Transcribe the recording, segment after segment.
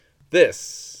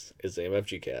This is the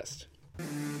MFG Cast.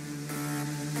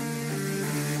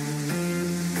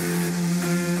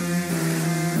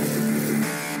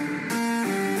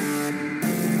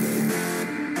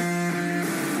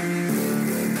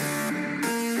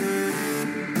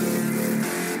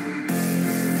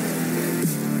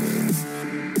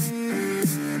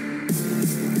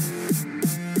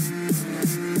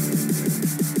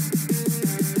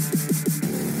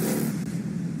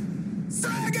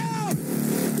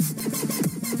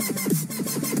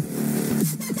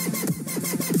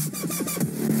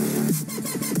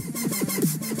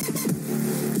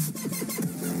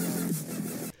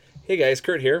 Hey guys,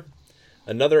 Kurt here.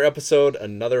 Another episode,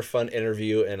 another fun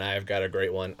interview, and I've got a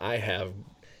great one.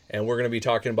 And we're going to be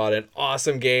talking about an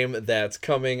awesome game that's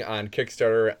coming on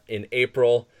Kickstarter in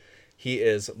April. He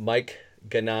is Mike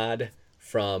Ganad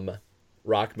from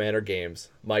Rock Manor Games.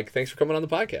 Mike, thanks for coming on the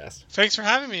podcast. Thanks for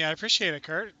having me. I appreciate it,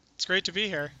 Kurt. It's great to be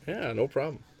here. Yeah, no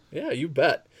problem. Yeah, you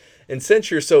bet. And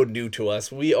since you're so new to us,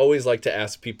 we always like to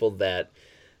ask people that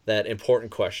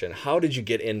important question: how did you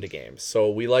get into games? So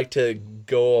we like to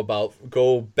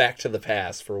go back to the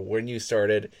past for when you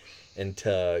started and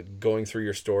to going through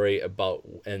your story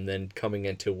and then coming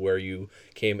into where you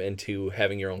came into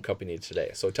having your own company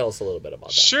today. So tell us a little bit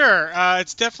about that. Sure.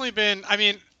 It's definitely been,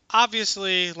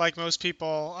 obviously, like most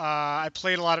people, I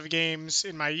played a lot of games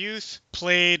in my youth,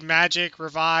 played Magic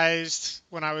Revised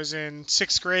when I was in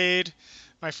 6th grade.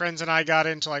 My friends and I got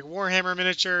into like Warhammer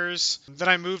miniatures. Then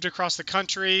I moved across the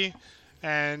country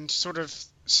and sort of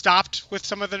stopped with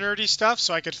some of the nerdy stuff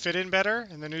so I could fit in better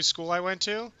in the new school I went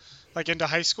to, like into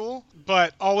high school.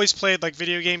 But always played like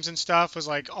video games and stuff, was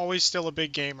like always still a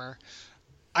big gamer.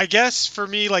 I guess for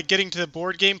me, like getting to the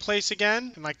board game place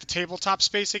again and like the tabletop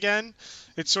space again,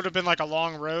 it's sort of been like a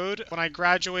long road. When I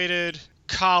graduated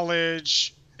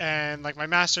college and like my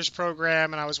master's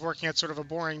program and I was working at sort of a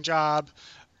boring job,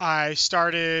 I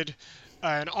started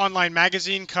an online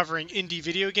magazine covering indie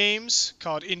video games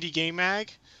called Indie Game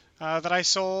Mag that I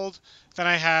sold. Then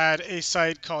I had a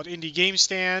site called Indie Game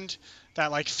Stand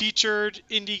that like featured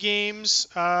indie games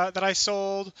that I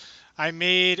sold. I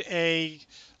made a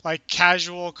like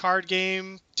casual card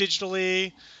game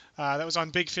digitally that was on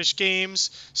Big Fish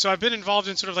Games. So I've been involved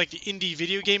in sort of like the indie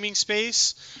video gaming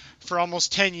space for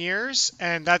almost 10 years,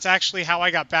 and that's actually how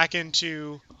I got back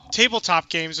into tabletop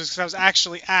games, was because I was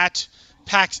actually at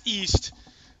PAX East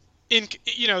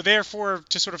therefore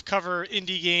to sort of cover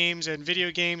indie games and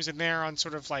video games and there on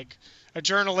sort of like a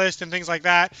journalist and things like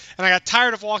that. And I got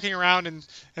tired of walking around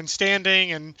and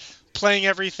standing and playing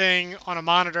everything on a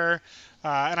monitor.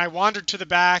 And I wandered to the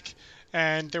back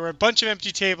and there were a bunch of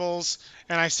empty tables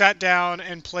and I sat down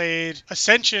and played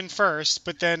Ascension first,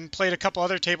 but then played a couple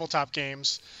other tabletop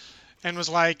games. And was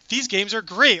like, these games are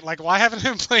great. Like, why haven't I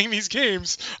been playing these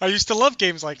games? I used to love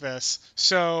games like this.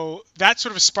 So that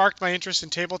sort of sparked my interest in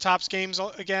tabletops games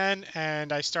again,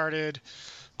 and I started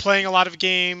playing a lot of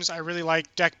games. I really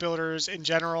like deck builders in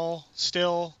general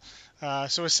still.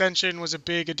 So Ascension was a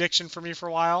big addiction for me for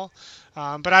a while.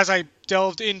 But as I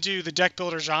delved into the deck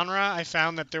builder genre, I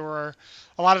found that there were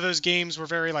a lot of those games were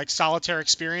very like solitaire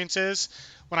experiences.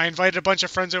 When I invited a bunch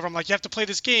of friends over, I'm like, you have to play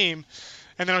this game.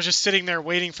 And then I was just sitting there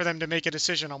waiting for them to make a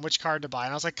decision on which card to buy.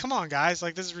 And I was like, come on, guys,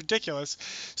 like this is ridiculous.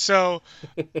 So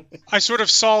I sort of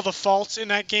saw the faults in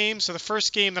that game. So the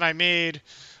first game that I made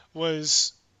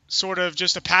was sort of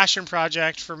just a passion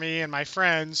project for me and my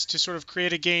friends to sort of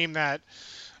create a game that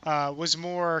was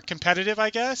more competitive,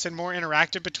 I guess, and more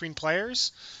interactive between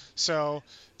players. So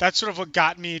that's sort of what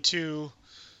got me to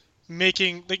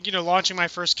making, launching my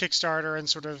first Kickstarter and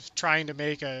sort of trying to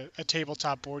make a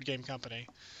tabletop board game company.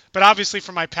 But obviously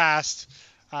from my past,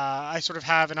 I sort of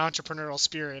have an entrepreneurial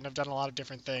spirit and I've done a lot of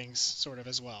different things sort of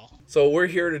as well. So we're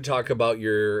here to talk about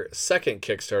your second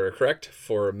Kickstarter, correct?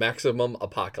 For Maximum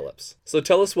Apocalypse. So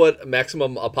tell us what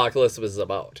Maximum Apocalypse is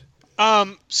about.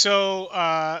 I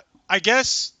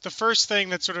guess the first thing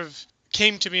that sort of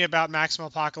came to me about Maximum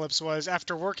Apocalypse was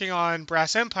after working on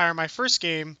Brass Empire, my first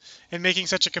game, and making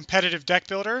such a competitive deck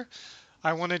builder,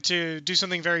 I wanted to do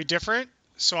something very different.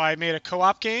 So I made a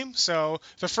co-op game. So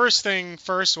the first thing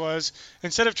was,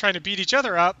 instead of trying to beat each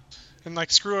other up and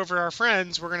like screw over our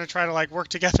friends, we're going to try to like work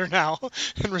together now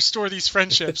and restore these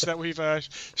friendships that we've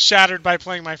shattered by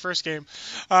playing my first game.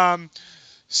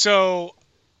 So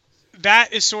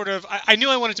that is sort of, I knew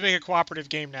I wanted to make a cooperative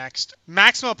game next.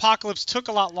 Maximum Apocalypse took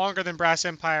a lot longer than Brass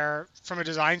Empire from a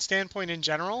design standpoint in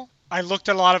general. I looked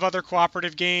at a lot of other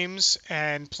cooperative games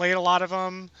and played a lot of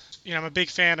them. I'm a big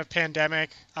fan of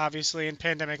Pandemic, obviously, and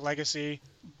Pandemic Legacy.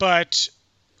 But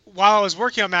while I was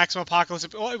working on Maximum Apocalypse,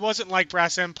 it wasn't like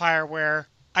Brass Empire where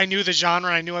I knew the genre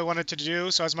and I knew I wanted to do,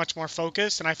 so I was much more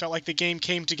focused, and I felt like the game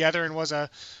came together and was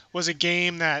a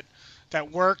game that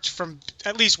worked from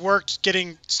at least worked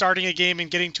getting starting a game and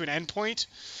getting to an endpoint.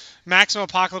 Maximum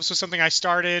Apocalypse was something I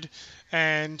started,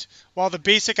 and while the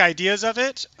basic ideas of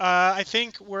it, I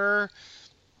think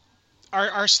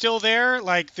are still there,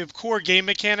 like the core game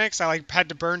mechanics, I like had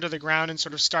to burn to the ground and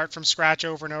sort of start from scratch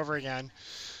over and over again.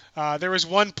 There was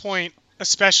one point,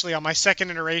 especially on my second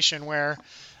iteration, where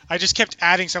I just kept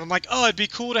adding stuff. I'm like, oh, it'd be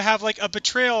cool to have like a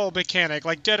betrayal mechanic,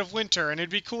 like Dead of Winter, and it'd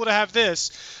be cool to have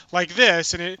this, like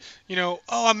this, and oh,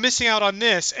 I'm missing out on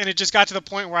this, and it just got to the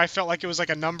point where I felt like it was like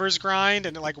a numbers grind,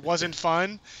 and it like wasn't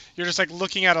fun. You're just like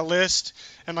looking at a list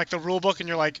and like the rule book, and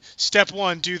you're like, step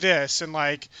one, do this, and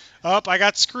like, I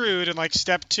got screwed, and like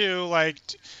step two, like.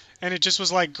 And it just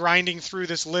was like grinding through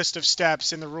this list of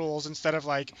steps in the rules instead of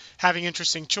like having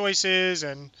interesting choices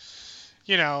and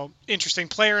interesting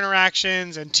player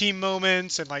interactions and team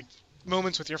moments and like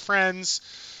moments with your friends.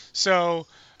 So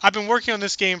I've been working on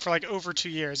this game for like over 2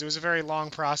 years. It was a very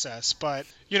long process, but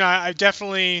I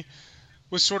definitely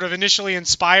was sort of initially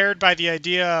inspired by the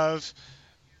idea of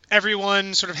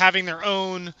everyone sort of having their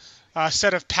own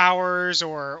set of powers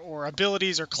or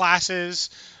abilities or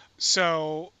classes.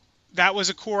 So that was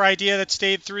a core idea that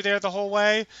stayed through there the whole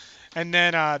way. And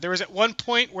then there was at one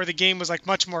point where the game was like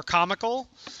much more comical,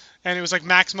 and it was like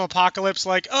Maximum Apocalypse,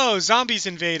 like, oh, zombies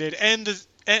invaded, and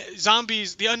the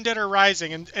zombies, the undead are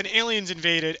rising, and aliens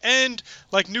invaded, and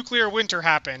like nuclear winter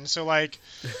happened. So like,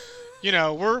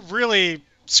 we're really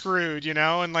screwed,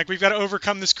 and like we've got to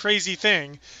overcome this crazy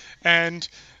thing. And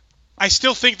I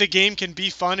still think the game can be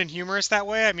fun and humorous that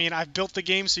way. I mean, I've built the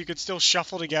game so you could still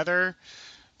shuffle together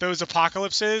those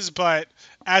apocalypses, but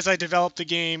as I developed the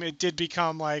game, it did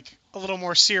become like a little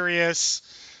more serious,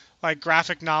 like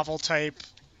graphic novel type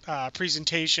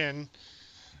presentation.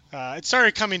 It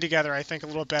started coming together, I think, a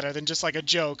little better than just like a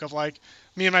joke of like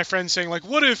me and my friends saying like,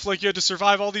 "What if like you had to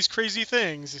survive all these crazy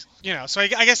things?" So I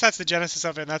guess that's the genesis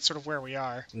of it, and that's sort of where we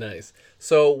are. Nice.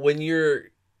 So when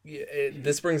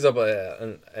this brings up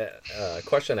a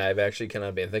question I've actually kind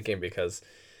of been thinking, because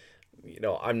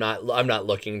I'm not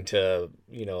looking to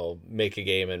make a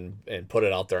game and put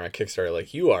it out there on Kickstarter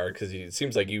like you are, because it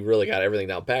seems like you really got everything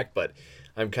down packed. But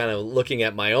I'm kind of looking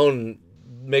at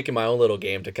making my own little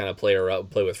game to kind of play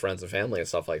with friends and family and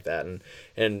stuff like that.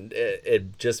 And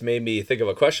it just made me think of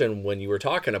a question when you were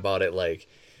talking about it, like,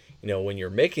 when you're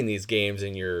making these games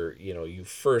and you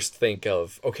first think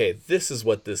of, okay, this is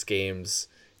what this game's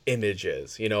image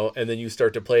is, and then you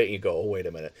start to play it and you go, oh, wait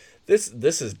a minute,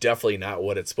 this is definitely not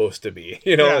what it's supposed to be.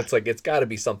 Yeah. It's like, it's got to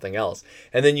be something else.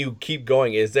 And then you keep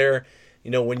going. Is there,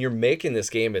 when you're making this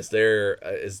game, is there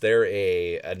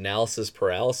a analysis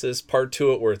paralysis part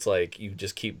to it, where it's like you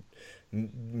just keep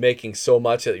making so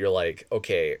much that you're like,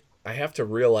 okay, I have to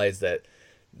realize that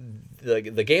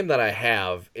the game that I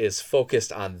have is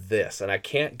focused on this, and I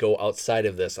can't go outside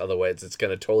of this, otherwise it's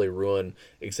going to totally ruin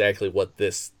exactly what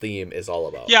this theme is all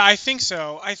about? Yeah, I think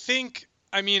so. I think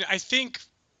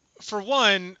for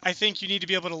one, I think you need to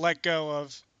be able to let go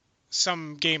of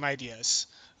some game ideas.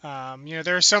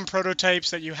 There are some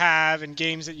prototypes that you have and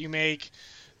games that you make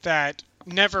that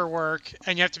never work,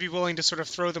 and you have to be willing to sort of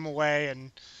throw them away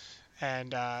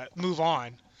and move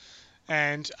on.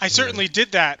 And I certainly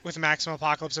did that with Maximum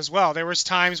Apocalypse as well. There was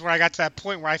times where I got to that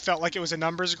point where I felt like it was a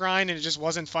numbers grind and it just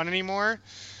wasn't fun anymore.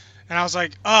 And I was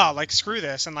like, oh, like screw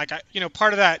this. And like,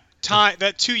 part of that time,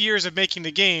 that 2 years of making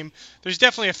the game, there's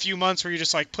definitely a few months where you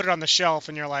just like put it on the shelf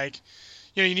and you're like,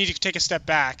 you need to take a step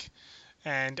back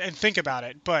and think about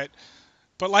it. But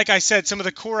like I said, some of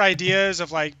the core ideas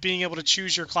of like being able to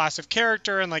choose your class of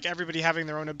character and like everybody having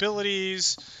their own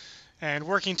abilities and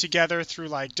working together through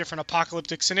like different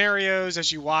apocalyptic scenarios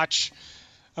as you watch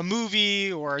a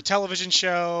movie or a television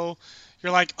show,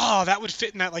 you're like, oh, that would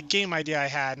fit in that like game idea I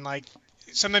had. And like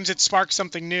sometimes it sparks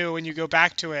something new and you go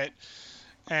back to it.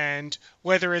 And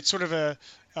whether it's sort of a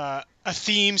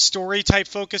theme story type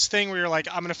focus thing where you're like,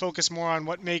 I'm going to focus more on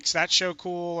what makes that show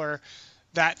cool, or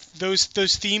that those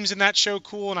themes in that show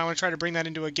cool, and I want to try to bring that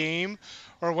into a game,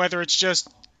 or whether it's just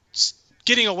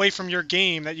getting away from your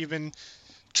game that you've been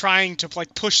trying to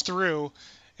like push through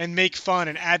and make fun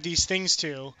and add these things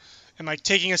to, and like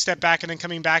taking a step back and then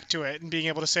coming back to it and being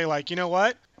able to say like, you know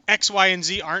what, X, Y, and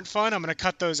Z aren't fun, I'm going to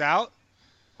cut those out.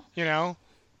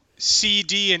 C,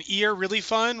 D, and E are really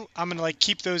fun, I'm going to like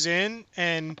keep those in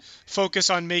and focus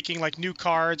on making like new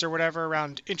cards or whatever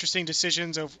around interesting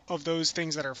decisions of those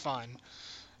things that are fun.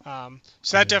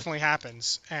 So that definitely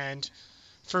happens. And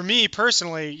for me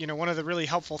personally, one of the really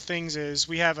helpful things is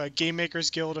we have a Game Makers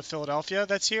Guild of Philadelphia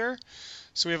that's here.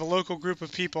 So we have a local group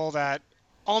of people that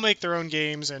all make their own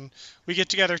games, and we get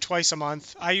together twice a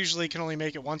month. I usually can only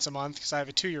make it once a month because I have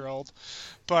a 2-year-old,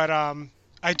 but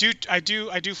I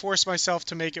do force myself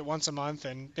to make it once a month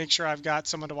and make sure I've got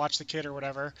someone to watch the kid or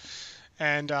whatever.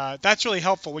 And that's really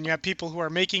helpful when you have people who are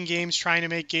making games, trying to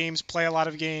make games, play a lot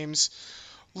of games,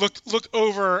 look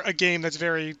over a game that's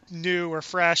very new or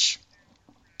fresh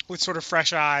with sort of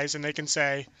fresh eyes, and they can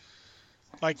say,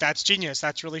 like, that's genius,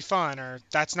 that's really fun, or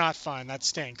that's not fun, that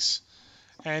stinks.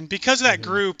 And because of that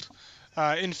group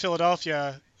in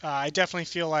Philadelphia, I definitely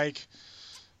feel like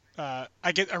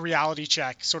I get a reality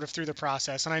check sort of through the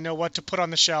process, and I know what to put on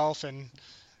the shelf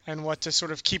and what to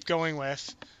sort of keep going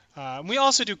with. We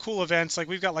also do cool events, like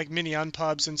we've got like mini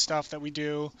unpubs and stuff that we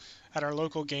do at our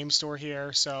local game store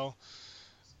here. So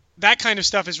that kind of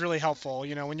stuff is really helpful.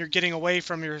 You know, when you're getting away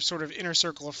from your sort of inner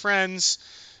circle of friends,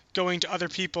 going to other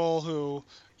people who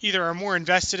either are more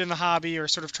invested in the hobby or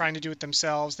sort of trying to do it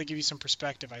themselves, they give you some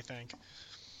perspective, I think.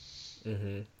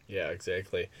 Yeah,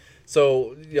 exactly.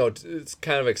 So, it's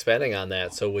kind of expanding on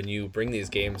that. So when you bring these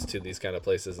games to these kind of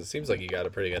places, it seems like you got a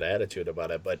pretty good attitude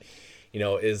about it. But,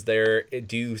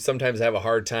 do you sometimes have a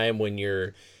hard time when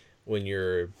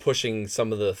you're pushing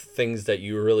some of the things that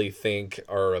you really think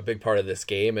are a big part of this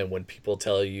game, and when people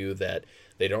tell you that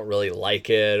they don't really like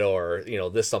it, or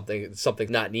this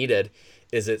something not needed?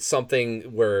 Is it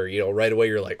something where right away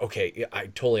you're like, okay, yeah, I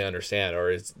totally understand,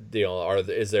 or is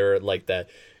there like that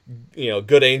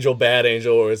good angel, bad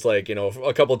angel, or it's like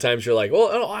a couple of times you're like, well,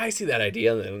 oh, I see that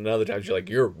idea, and then other times you're like,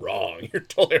 you're wrong, you're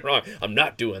totally wrong, I'm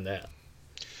not doing that?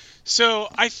 So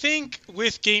I think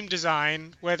with game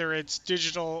design, whether it's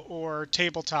digital or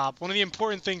tabletop, one of the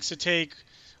important things to take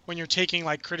when you're taking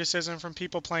like criticism from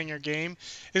people playing your game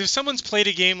is if someone's played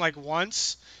a game like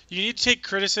once, you need to take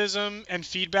criticism and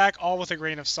feedback all with a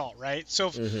grain of salt, right?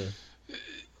 So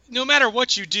no matter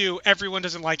what you do, everyone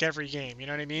doesn't like every game, you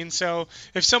know what I mean? So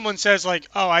if someone says like,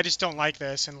 oh, I just don't like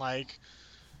this, and like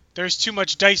there's too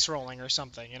much dice rolling or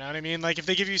something, you know what I mean? Like if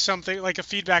they give you something like a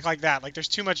feedback like that, like there's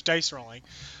too much dice rolling.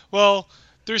 Well,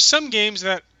 there's some games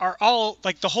that are all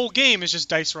like the whole game is just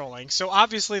dice rolling. So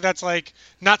obviously that's like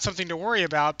not something to worry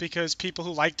about, because people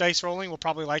who like dice rolling will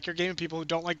probably like your game, and people who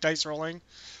don't like dice rolling,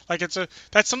 like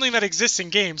that's something that exists in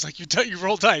games, like you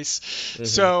roll dice.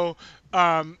 So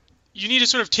you need to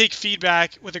sort of take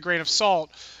feedback with a grain of salt,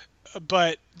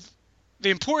 but the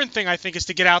important thing I think is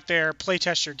to get out there, play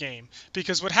test your game,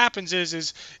 because what happens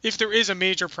is if there is a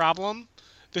major problem,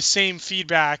 the same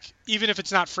feedback, even if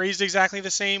it's not phrased exactly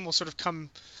the same, will sort of come,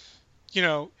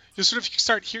 you'll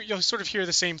sort of hear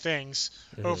the same things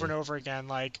over and over again,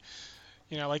 like,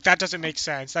 like that doesn't make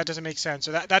sense,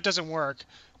 or that doesn't work,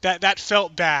 that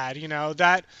felt bad,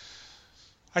 that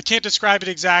I can't describe it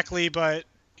exactly, but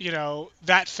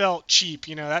that felt cheap,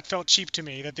 that felt cheap to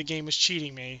me, that the game was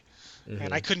cheating me.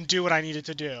 And I couldn't do what I needed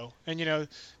to do. And,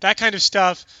 that kind of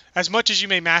stuff, as much as you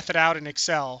may math it out in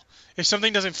Excel, if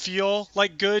something doesn't feel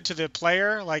like good to the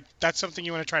player, like that's something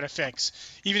you want to try to fix,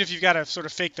 even if you've got to sort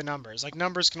of fake the numbers. Like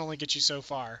numbers can only get you so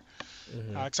far.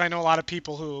 Because I know a lot of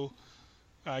people who,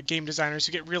 game designers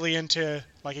who get really into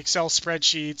like Excel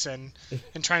spreadsheets and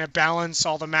trying to balance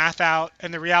all the math out.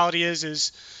 And the reality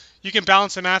is you can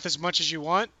balance the math as much as you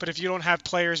want, but if you don't have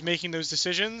players making those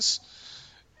decisions,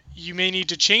 you may need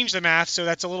to change the math so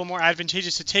that's a little more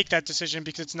advantageous to take that decision,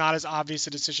 because it's not as obvious a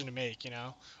decision to make,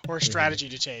 or a strategy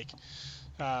to take.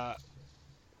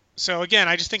 So again,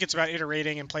 I just think it's about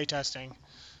iterating and playtesting,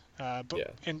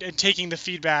 and taking the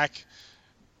feedback.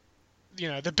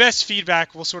 The best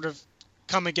feedback will sort of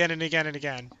come again and again and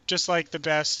again, just like the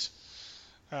best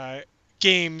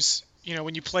games.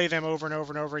 When you play them over and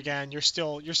over and over again, you're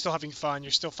still having fun.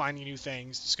 You're still finding new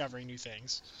things, discovering new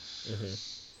things.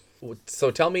 So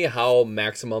tell me how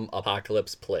Maximum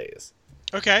Apocalypse plays.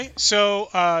 Okay, so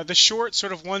the short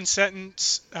sort of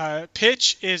one-sentence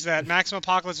pitch is that Maximum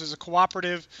Apocalypse is a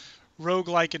cooperative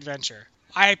roguelike adventure.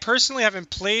 I personally haven't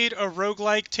played a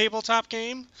roguelike tabletop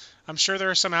game. I'm sure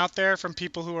there are some out there from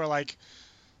people who are like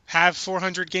have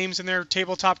 400 games in their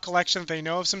tabletop collection that they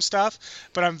know of some stuff,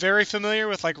 but I'm very familiar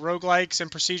with like roguelikes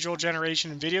and procedural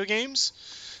generation in video games.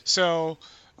 So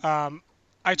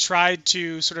I tried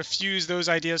to sort of fuse those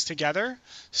ideas together.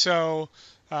 So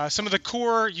some of the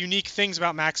core unique things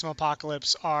about Maximum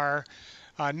Apocalypse are,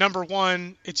 number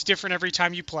one, it's different every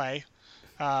time you play.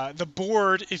 The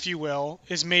board, if you will,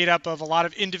 is made up of a lot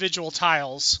of individual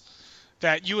tiles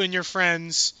that you and your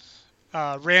friends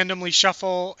randomly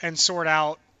shuffle and sort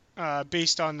out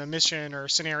based on the mission or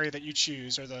scenario that you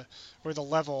choose, or the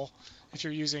level. If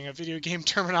you're using a video game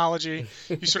terminology,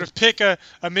 you sort of pick a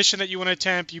mission that you want to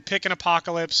attempt. You pick an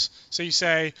apocalypse. So you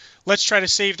say, let's try to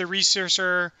save the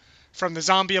researcher from the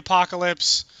zombie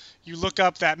apocalypse. You look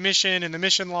up that mission in the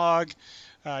mission log.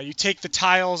 You take the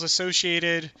tiles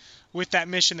associated with that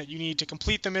mission that you need to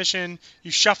complete the mission.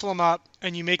 You shuffle them up,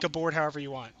 and you make a board however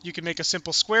you want. You can make a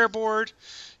simple square board.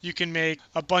 You can make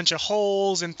a bunch of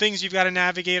holes and things you've got to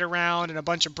navigate around, and a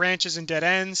bunch of branches and dead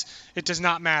ends. It does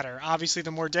not matter. Obviously,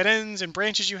 the more dead ends and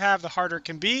branches you have, the harder it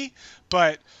can be,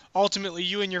 but ultimately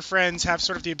you and your friends have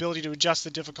sort of the ability to adjust the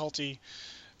difficulty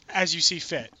as you see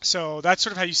fit. So that's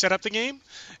sort of how you set up the game.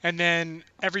 And then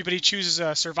everybody chooses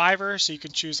a survivor, so you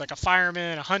can choose like a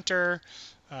fireman, a hunter,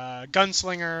 a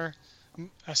gunslinger,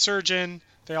 a surgeon.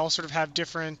 They all sort of have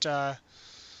different,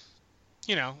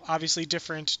 obviously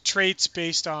different traits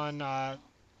based on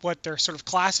what their sort of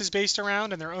class is based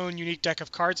around, and their own unique deck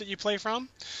of cards that you play from.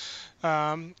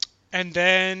 And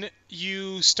then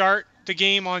you start the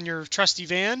game on your trusty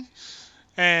van,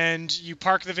 and you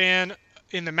park the van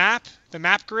in the map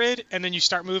grid, and then you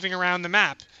start moving around the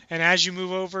map. And as you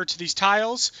move over to these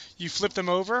tiles, you flip them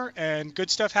over, and good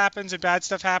stuff happens and bad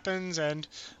stuff happens, and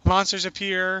monsters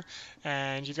appear,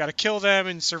 and you've got to kill them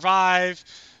and survive.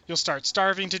 You'll start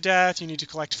starving to death. You need to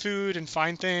collect food and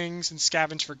find things and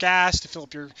scavenge for gas to fill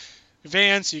up your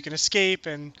van so you can escape,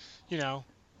 and,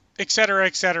 et cetera,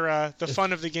 et cetera. The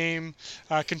fun of the game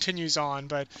continues on,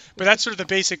 but that's sort of the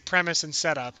basic premise and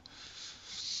setup.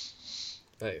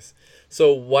 Nice.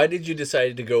 So why did you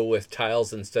decide to go with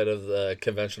tiles instead of the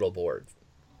conventional board?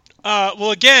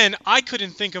 Well, again, I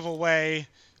couldn't think of a way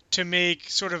to make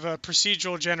sort of a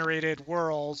procedural generated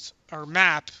world or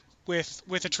map with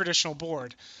a traditional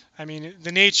board. I mean,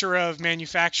 the nature of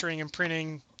manufacturing and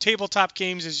printing tabletop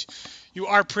games is you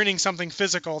are printing something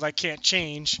physical that can't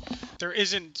change. There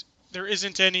isn't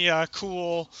any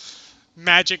cool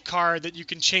magic card that you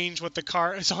can change what the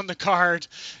card is on the card,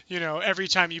 every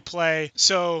time you play.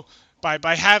 So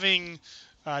by having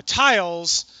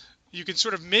tiles, you can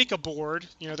sort of make a board.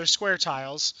 They're square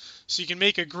tiles, so you can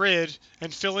make a grid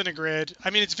and fill in a grid.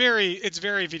 I mean, it's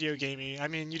very video gamey. I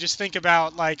mean, you just think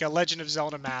about like a Legend of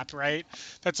Zelda map, right?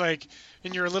 That's like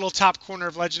in your little top corner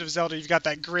of Legend of Zelda, you've got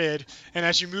that grid, and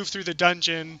as you move through the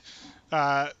dungeon,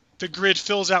 the grid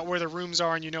fills out where the rooms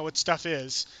are, and you know what stuff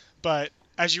is. But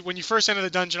when you first enter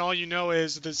the dungeon, all you know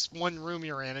is this one room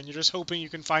you're in, and you're just hoping you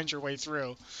can find your way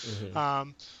through. Mm-hmm.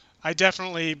 I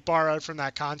definitely borrowed from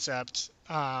that concept,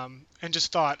 and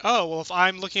just thought, oh, well, if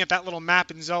I'm looking at that little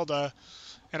map in Zelda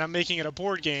and I'm making it a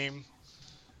board game,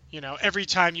 every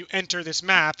time you enter this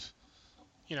map,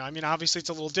 I mean, obviously it's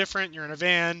a little different. You're in a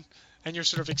van and you're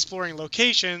sort of exploring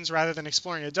locations rather than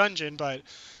exploring a dungeon, but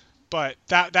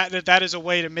that is a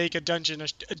way to make a dungeon a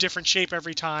different shape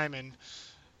every time.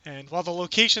 And while the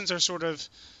locations are sort of,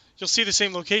 you'll see the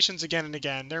same locations again and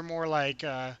again, they're more like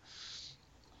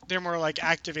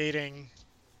activating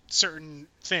certain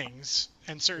things,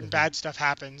 and certain bad stuff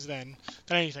happens than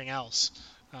anything else.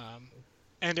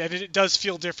 And it does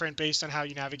feel different based on how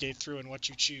you navigate through and what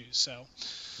you choose. So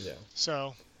yeah.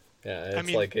 So yeah, and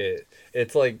I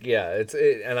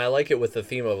like it with the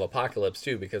theme of apocalypse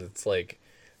too, because it's like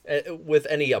with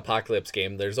any apocalypse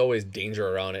game, there's always danger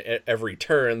around it at every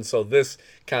turn. So this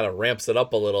kind of ramps it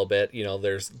up a little bit.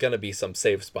 There's gonna be some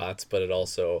safe spots, but it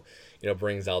also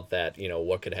brings out that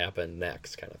what could happen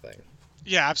next kind of thing.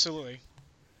 Yeah, absolutely.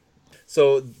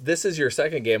 So this is your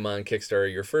second game on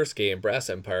Kickstarter. Your first game,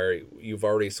 Brass Empire, you've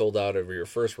already sold out over your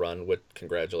first run, with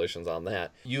congratulations on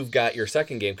that. You've got your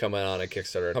second game coming out on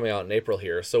Kickstarter, coming out in April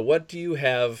here. So what do you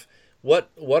have? What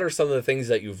are some of the things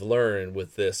that you've learned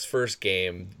with this first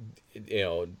game,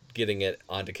 getting it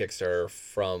onto Kickstarter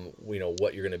from,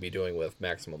 what you're going to be doing with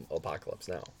Maximum Apocalypse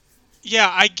now?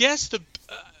 Yeah, I guess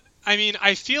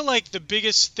I feel like the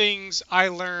biggest things I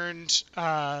learned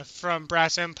from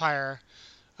Brass Empire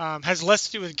has less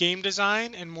to do with game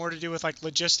design and more to do with like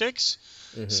logistics.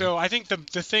 Mm-hmm. So I think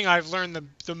the thing I've learned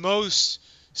the most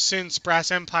since Brass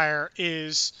Empire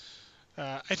is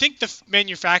I think the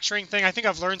manufacturing thing. I think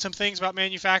I've learned some things about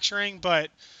manufacturing, but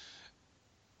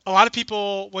a lot of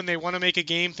people, when they want to make a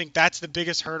game, think that's the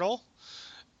biggest hurdle.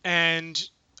 And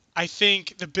I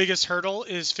think the biggest hurdle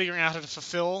is figuring out how to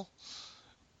fulfill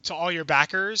to all your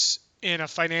backers in a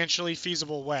financially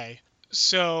feasible way.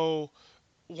 So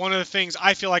one of the things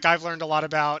I feel like I've learned a lot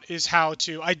about is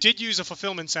I did use a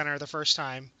fulfillment center the first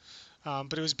time,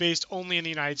 but it was based only in the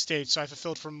United States. So I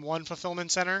fulfilled from one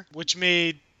fulfillment center, which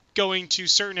made going to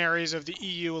certain areas of the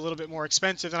EU a little bit more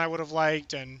expensive than I would have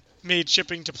liked, and made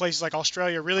shipping to places like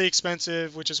Australia really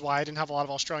expensive, which is why I didn't have a lot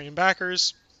of Australian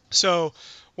backers. So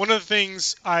one of the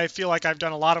things I feel like I've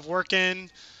done a lot of working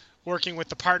with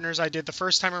the partners I did the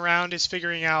first time around, is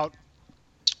figuring out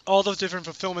all those different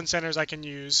fulfillment centers I can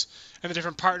use and the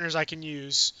different partners I can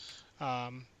use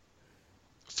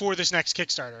for this next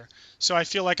Kickstarter. So I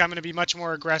feel like I'm going to be much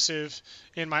more aggressive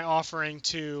in my offering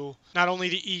to not only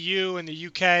the EU and the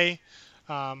UK,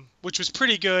 which was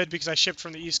pretty good because I shipped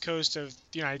from the East Coast of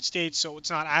the United States, so it's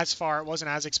not as far, it wasn't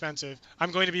as expensive.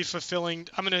 I'm going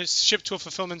to ship to a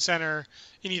fulfillment center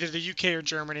in either the UK or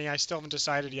Germany. I still haven't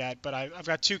decided yet, but I've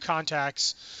got 2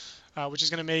 contacts, which is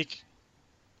going to make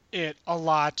it a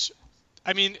lot.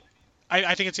 I mean,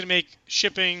 I think it's going to make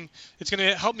shipping, it's going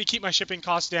to help me keep my shipping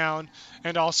costs down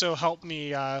and also help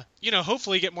me,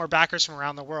 hopefully get more backers from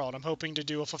around the world. I'm hoping to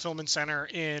do a fulfillment center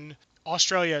in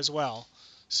Australia as well.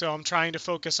 So I'm trying to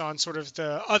focus on sort of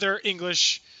the other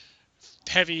English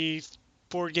heavy,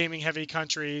 board gaming heavy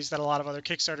countries that a lot of other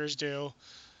Kickstarters do.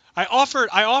 I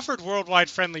offered worldwide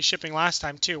friendly shipping last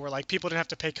time too, where like people didn't have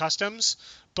to pay customs,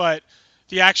 but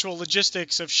the actual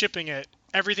logistics of shipping it,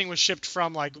 everything was shipped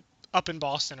from like up in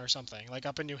Boston or something, like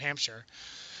up in New Hampshire.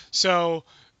 So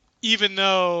even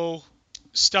though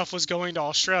stuff was going to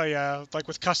Australia, like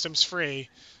with customs free,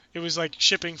 it was like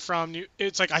shipping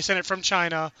it's like I sent it from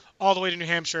China all the way to New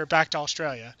Hampshire back to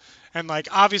Australia. And like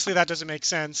obviously that doesn't make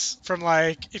sense from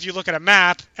like if you look at a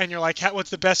map and you're like what's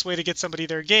the best way to get somebody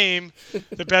their game?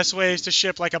 The best way is to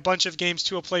ship like a bunch of games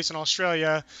to a place in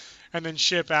Australia and then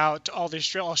ship out to all the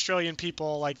Australian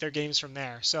people like their games from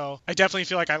there. So I definitely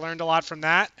feel like I learned a lot from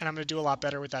that, and I'm going to do a lot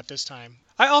better with that this time.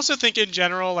 I also think in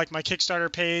general, like my Kickstarter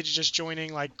page, just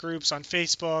joining like groups on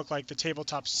Facebook, like the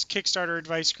Tabletop Kickstarter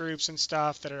advice groups and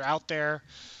stuff that are out there.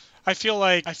 I feel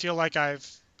like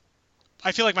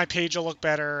my page will look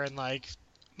better, and like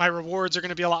my rewards are going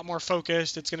to be a lot more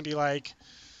focused. It's going to be like,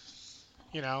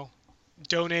 you know,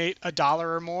 donate $1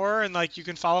 or more, and like you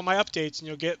can follow my updates, and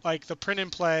you'll get like the print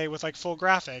and play with like full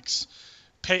graphics.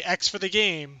 Pay X for the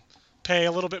game. Pay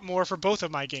a little bit more for both of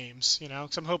my games,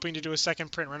 because I'm hoping to do a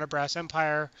second print run of Brass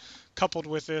Empire coupled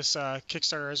with this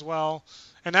Kickstarter as well.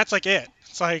 And that's like it.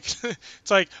 It's like it's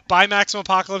like buy Maximum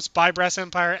Apocalypse, buy Brass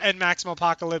Empire, and Maximum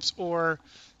Apocalypse, or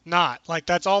not. Like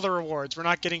that's all the rewards. We're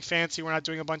not getting fancy. We're not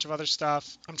doing a bunch of other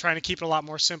stuff. I'm trying to keep it a lot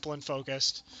more simple and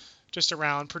focused, just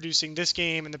around producing this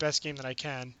game and the best game that I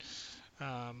can.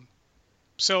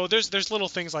 So there's little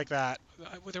things like that.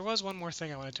 There was one more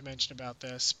thing I wanted to mention about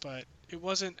this, but it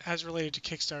wasn't as related to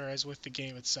Kickstarter as with the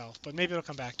game itself. But maybe it'll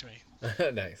come back to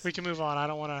me. Nice. We can move on. I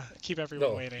don't want to keep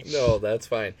everyone waiting. No, that's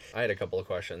fine. I had a couple of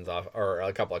questions or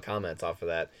a couple of comments off of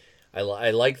that.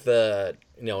 I like the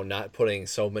not putting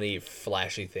so many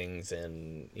flashy things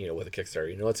in with a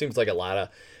Kickstarter. It seems like a lot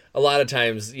of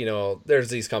times there's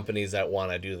these companies that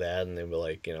want to do that, and they'll be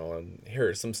like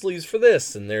here's some sleeves for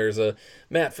this, and there's a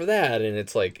mat for that, and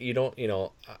it's like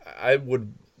I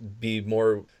would be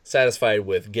more satisfied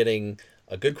with getting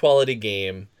a good quality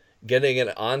game, getting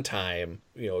it on time,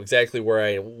 exactly where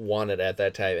I want it at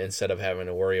that time, instead of having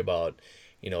to worry about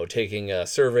taking a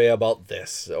survey about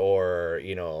this, or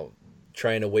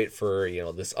trying to wait for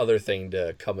this other thing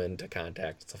to come into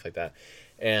contact and stuff like that.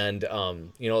 And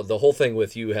the whole thing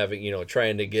with you having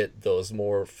trying to get those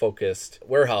more focused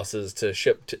warehouses to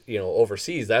ship to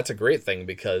overseas, that's a great thing,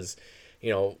 because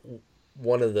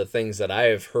one of the things that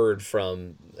I've heard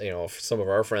from some of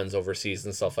our friends overseas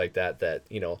and stuff like that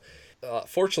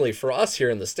fortunately for us here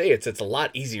in the States, it's a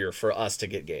lot easier for us to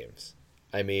get games.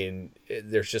 I mean,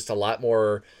 there's just a lot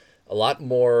more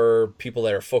people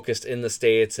that are focused in the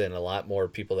States, and a lot more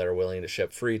people that are willing to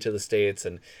ship free to the States,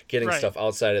 and getting Right. stuff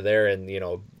outside of there. And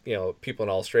people in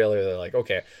Australia, they're like,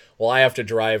 okay, well, I have to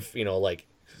drive like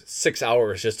 6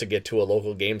 hours just to get to a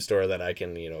local game store that I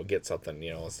can get something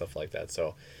and stuff like that.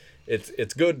 So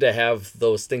it's good to have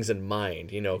those things in mind,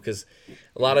 because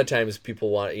a lot of times people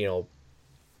want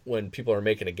when people are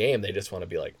making a game, they just want to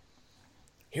be like,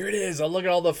 here it is, look at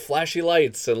all the flashy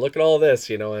lights and look at all this,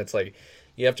 and it's like,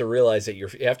 you have to realize that you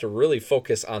have to really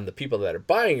focus on the people that are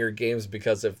buying your games,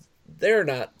 because if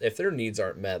their needs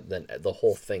aren't met, then the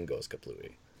whole thing goes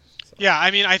completely. So. Yeah,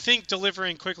 I mean, I think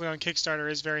delivering quickly on Kickstarter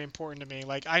is very important to me.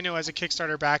 Like, I know as a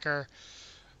Kickstarter backer,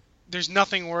 there's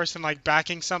nothing worse than like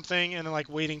backing something and then like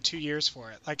waiting 2 years for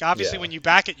it. Like, obviously when you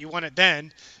back it, you want it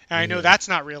then. And I know that's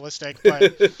not realistic, but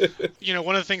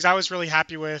one of the things I was really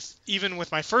happy with, even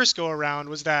with my first go around,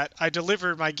 was that I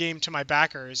delivered my game to my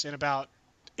backers in about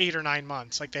 8 or 9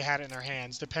 months. Like, they had it in their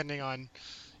hands, depending on,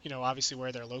 obviously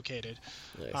where they're located.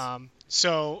 Nice.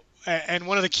 And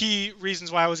one of the key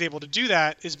reasons why I was able to do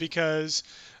that is because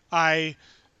I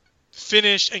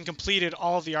finished and completed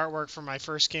all of the artwork for my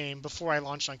first game before I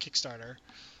launched on Kickstarter.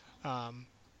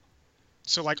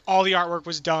 So like all the artwork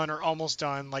was done or almost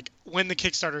done like when the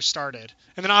Kickstarter started.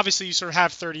 And then obviously you sort of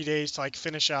have 30 days to like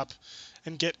finish up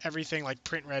and get everything like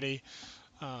print ready.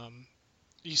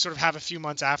 you sort of have a few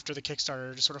months after the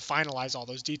Kickstarter to sort of finalize all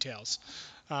those details.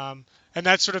 And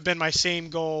that's sort of been my same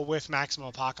goal with Maximum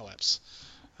Apocalypse.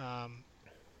 Um,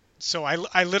 so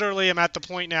I literally am at the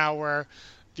point now where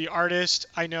the artist,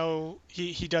 I know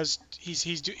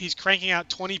he's cranking out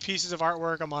 20 pieces of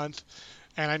artwork a month,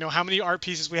 and I know how many art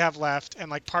pieces we have left. And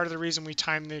like part of the reason we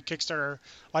timed the Kickstarter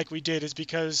like we did is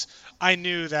because I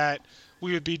knew that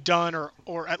we would be done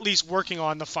or at least working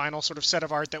on the final sort of set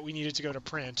of art that we needed to go to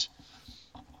print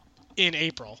in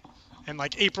April. And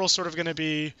like April's sort of going to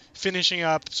be finishing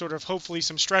up sort of hopefully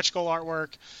some stretch goal artwork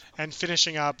and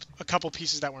finishing up a couple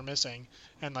pieces that we're missing,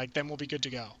 and like then we'll be good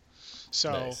to go.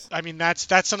 So Nice. I mean that's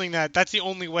something that's the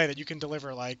only way that you can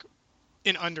deliver like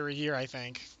in under a year, I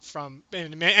think, from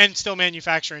and still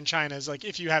manufacture in China is like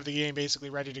if you have the game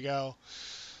basically ready to go,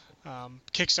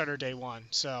 Kickstarter day one.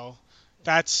 So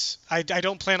that's I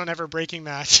don't plan on ever breaking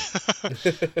that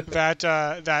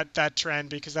that trend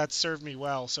because that's served me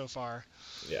well so far.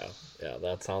 Yeah, yeah,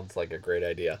 that sounds like a great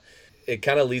idea. It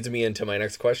kind of leads me into my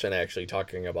next question, actually,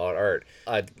 talking about art.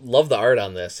 I love the art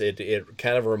on this. It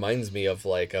kind of reminds me of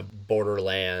like a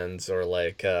Borderlands or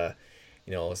like, kind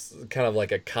of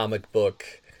like a comic book,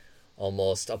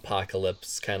 almost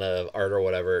apocalypse kind of art or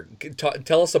whatever.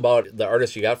 Tell us about the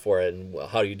artist you got for it and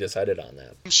how you decided on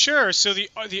that. Sure. So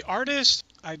the artist,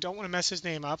 I don't want to mess his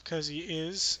name up because he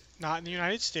is not in the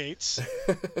United States.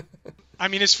 I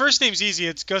mean, his first name's easy.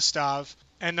 It's Gustav.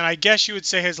 And then I guess you would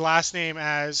say his last name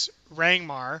as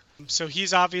Rangmar. So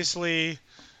he's obviously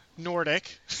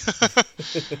Nordic.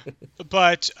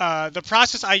 But the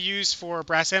process I use for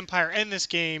Brass Empire and this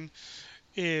game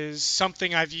is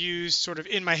something I've used sort of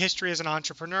in my history as an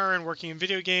entrepreneur and working in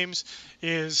video games.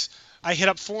 Is I hit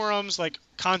up forums like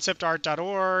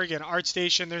conceptart.org and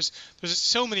ArtStation. There's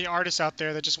so many artists out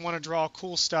there that just want to draw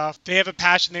cool stuff. They have a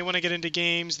passion. They want to get into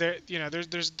games.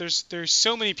 There's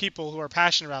so many people who are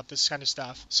passionate about this kind of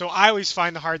stuff. So I always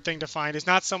find the hard thing to find is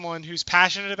not someone who's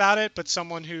passionate about it, but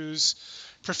someone who's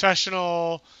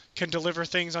professional, can deliver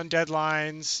things on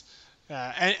deadlines,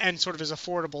 and sort of is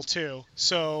affordable too.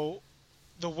 So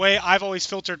the way I've always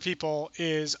filtered people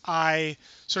is I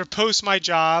sort of post my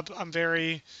job. I'm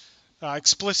very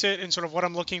explicit in sort of what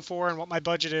I'm looking for and what my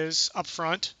budget is up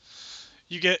front.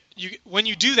 When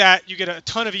you do that, you get a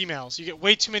ton of emails. You get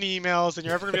way too many emails than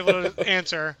you're ever going to be able to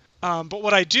answer. But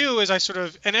what I do is I sort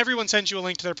of, and everyone sends you a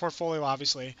link to their portfolio,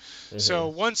 obviously. Mm-hmm. So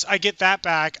once I get that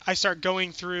back, I start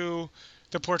going through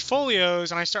the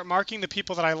portfolios and I start marking the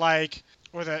people that I like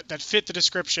or that fit the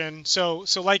description. So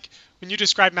like when you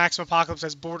describe Maximum Apocalypse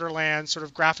as Borderlands, sort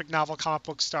of graphic novel comic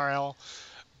book style,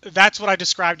 that's what I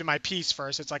described in my piece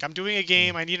first. It's like I'm doing a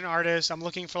game, I need an artist, I'm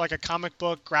looking for like a comic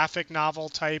book, graphic novel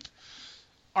type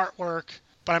artwork,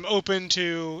 but I'm open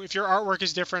to, if your artwork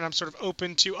is different, I'm sort of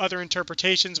open to other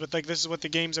interpretations, but like this is what the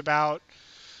game's about.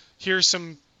 Here's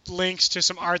some links to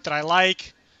some art that I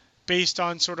like based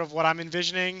on sort of what I'm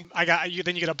envisioning. Then you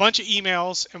get a bunch of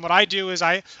emails, and what I do is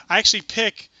I actually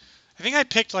I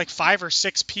picked like 5 or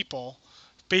 6 people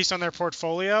based on their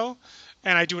portfolio,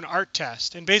 and I do an art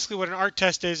test. And basically what an art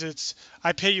test is,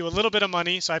 I pay you a little bit of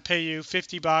money, so I pay you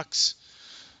 $50,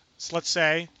 so let's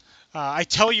say. I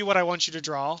tell you what I want you to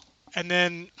draw, and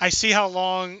then I see how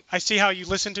you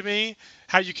listen to me,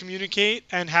 how you communicate,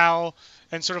 and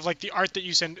sort of like the art that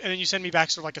you send, and then you send me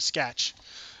back sort of like a sketch.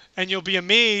 And you'll be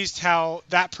amazed how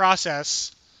that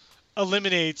process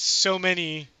eliminates so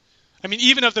many. I mean,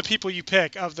 even of the people you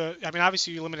pick,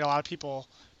 obviously you eliminate a lot of people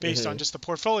based on just the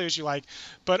portfolios you like,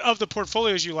 but of the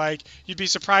portfolios you like, you'd be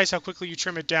surprised how quickly you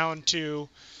trim it down to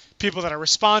people that are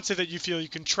responsive, that you feel you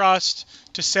can trust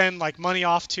to send like money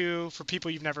off to for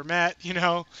people you've never met,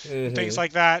 things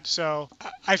like that. So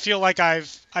I feel like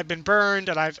I've been burned,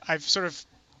 and I've sort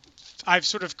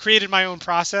of created my own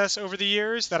process over the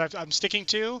years that I'm sticking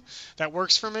to that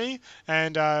works for me.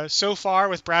 And so far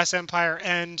with Brass Empire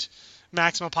and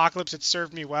Maximum Apocalypse, it's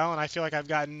served me well, and I feel like I've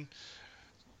gotten,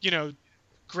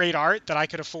 great art that I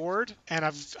could afford, and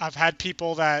I've had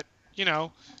people that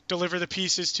deliver the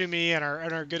pieces to me and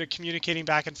are good at communicating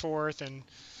back and forth and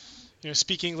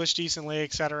speak English decently,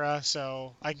 etc.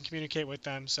 So I can communicate with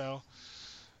them. So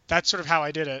that's sort of how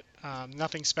I did it.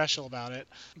 Nothing special about it,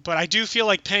 but I do feel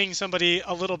like paying somebody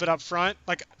a little bit up front.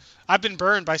 Like I've been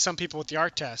burned by some people with the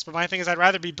art test, but my thing is I'd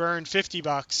rather be burned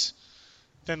 $50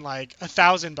 than like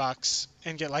 $1,000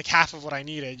 and get like half of what I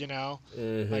needed, like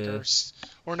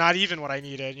Mm-hmm. or not even what I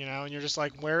needed, and you're just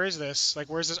like, where is this? Like,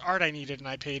 where's this art I needed and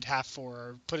I paid half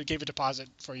for, or gave a deposit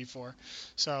for you for?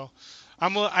 So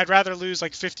I'd rather lose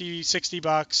like 50, 60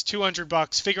 bucks, 200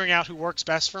 bucks figuring out who works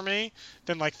best for me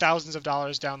than like thousands of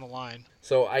dollars down the line.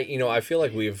 So I feel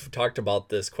like we've talked about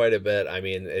this quite a bit. I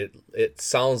mean, it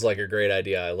sounds like a great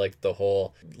idea. I like the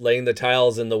whole laying the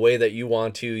tiles in the way that you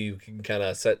want to. You can kind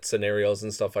of set scenarios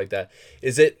and stuff like that.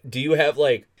 Do you have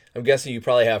like, I'm guessing you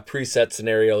probably have preset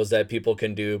scenarios that people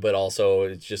can do, but also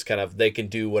it's just kind of they can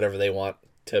do whatever they want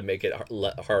to make it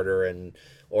harder and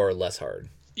or less hard.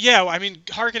 Yeah, well, I mean,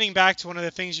 harkening back to one of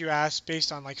the things you asked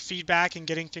based on like feedback and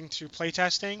getting things through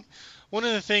playtesting, one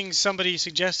of the things somebody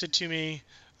suggested to me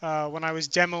when I was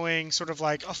demoing sort of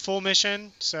like a full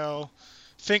mission. So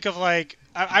think of like,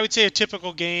 I would say a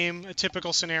typical game, a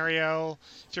typical scenario,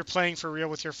 if you're playing for real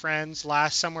with your friends,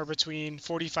 lasts somewhere between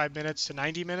 45 minutes to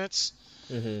 90 minutes,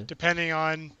 Mm-hmm. depending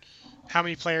on how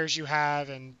many players you have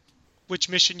and which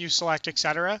mission you select,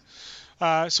 etc.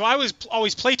 So I was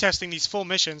always playtesting these full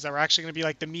missions that were actually going to be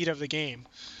like the meat of the game.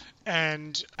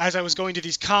 And as I was going to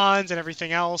these cons and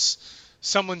everything else,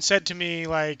 someone said to me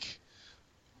like,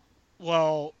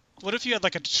 "Well, what if you had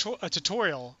like a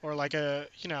tutorial or like a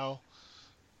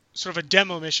sort of a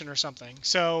demo mission or something?"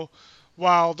 So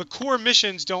while the core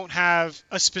missions don't have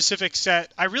a specific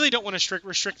set, I really don't want to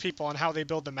restrict people on how they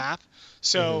build the map.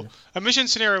 So Mm-hmm. a mission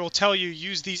scenario will tell you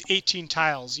use these 18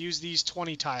 tiles, use these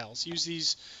 20 tiles, use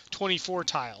these 24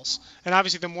 tiles. And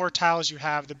obviously the more tiles you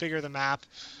have, the bigger the map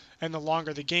and the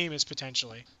longer the game is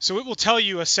potentially. So it will tell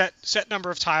you a set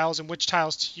number of tiles and which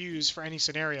tiles to use for any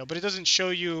scenario, but it doesn't show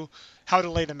you how to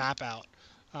lay the map out.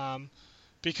 Um,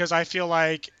 because I feel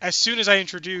like as soon as I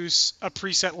introduce a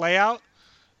preset layout,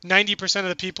 90% of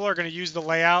the people are going to use the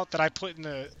layout that I put in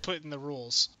the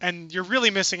rules. And you're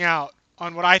really missing out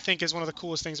on what I think is one of the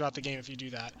coolest things about the game if you do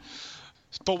that.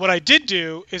 But what I did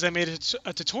do is I made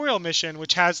a tutorial mission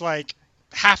which has like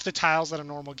half the tiles that a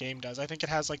normal game does. I think it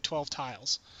has like 12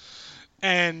 tiles.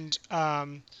 And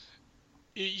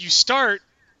you start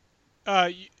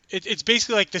it's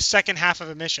basically like the second half of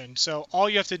a mission. So all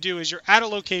you have to do is you're at a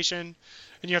location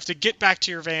and you have to get back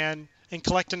to your van and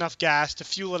collect enough gas to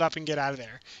fuel it up and get out of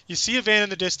there. You see a van in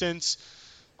the distance,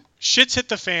 shit's hit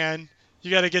the fan, you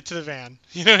got to get to the van.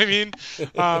 You know what I mean?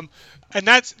 Um, and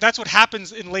that's what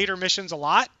happens in later missions a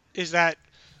lot is that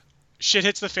shit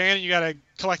hits the fan and you got to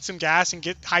collect some gas and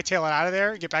hightail it out of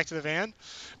there and get back to the van.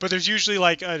 But there's usually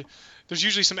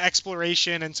some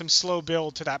exploration and some slow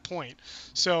build to that point.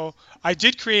 So I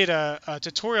did create a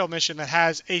tutorial mission that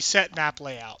has a set map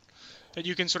layout that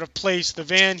you can sort of place the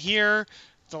van here,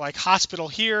 the like hospital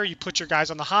here. You put your guys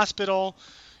on the hospital.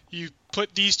 You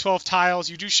put these 12 tiles.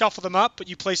 You do shuffle them up, but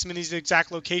you place them in these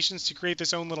exact locations to create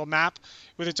this own little map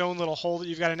with its own little hole that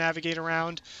you've got to navigate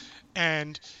around.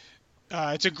 And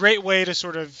it's a great way to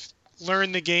sort of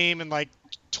learn the game in like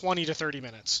 20 to 30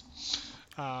 minutes.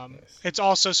 Nice. It's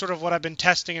also sort of what I've been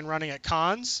testing and running at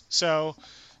cons. So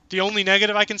the only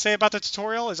negative I can say about the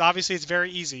tutorial is obviously it's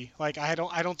very easy. Like I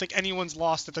don't think anyone's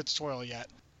lost at the tutorial yet,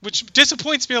 which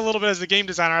disappoints me a little bit as the game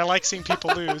designer. I like seeing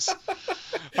people lose.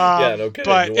 Yeah, no kidding. You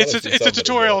But want to see it's a somebody do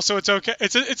tutorial, it. so it's okay.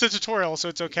 It's a tutorial, so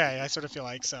it's okay. I sort of feel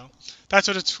like so. That's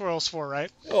what a tutorial's for,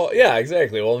 right? Oh yeah,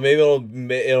 exactly. Well, maybe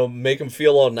it'll make them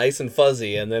feel all nice and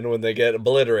fuzzy, and then when they get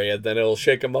obliterated, then it'll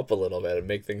shake them up a little bit and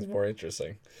make things more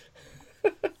interesting.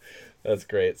 That's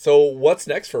great. So, what's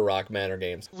next for Rock Manor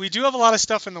Games? We do have a lot of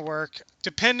stuff in the work.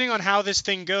 Depending on how this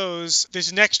thing goes,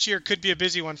 this next year could be a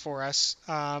busy one for us.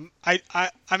 I'm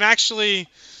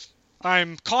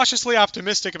cautiously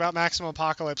optimistic about Maximum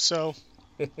Apocalypse. So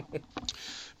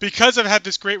because I've had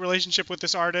this great relationship with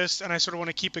this artist and I sort of want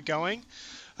to keep it going,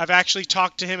 I've actually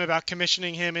talked to him about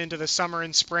commissioning him into the summer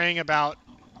and spring about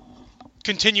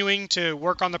continuing to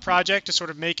work on the project to sort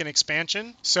of make an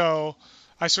expansion. So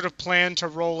I sort of plan to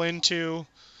roll into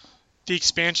the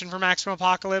expansion for Maximum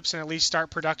Apocalypse and at least start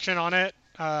production on it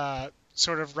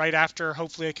sort of right after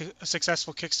hopefully a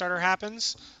successful Kickstarter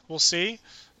happens. We'll see.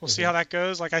 We'll see how that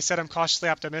goes. Like I said, I'm cautiously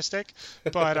optimistic.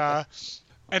 But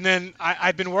and then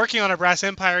I've been working on a Brass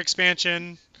Empire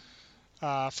expansion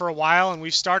for a while, and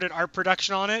we've started art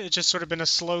production on it. It's just sort of been a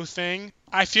slow thing.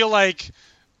 I feel like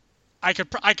I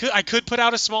could put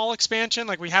out a small expansion.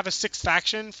 Like we have a sixth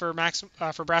faction for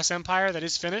for Brass Empire that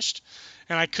is finished,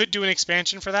 and I could do an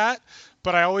expansion for that.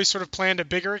 But I always sort of planned a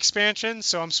bigger expansion,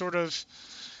 so I'm sort of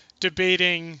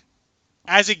debating.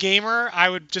 As a gamer, I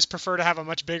would just prefer to have a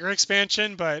much bigger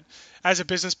expansion, but as a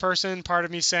business person, part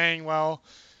of me saying, well,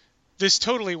 this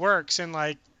totally works, and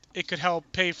like it could help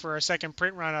pay for a second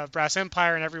print run of Brass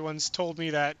Empire, and everyone's told me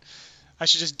that I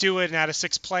should just do it and add a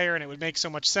sixth player, and it would make so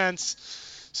much sense.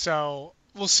 So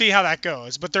we'll see how that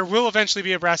goes. But there will eventually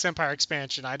be a Brass Empire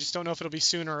expansion. I just don't know if it'll be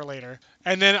sooner or later.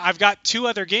 And then I've got 2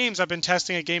 other games I've been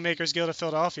testing at Game Makers Guild of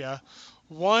Philadelphia.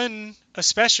 One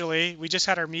especially, we just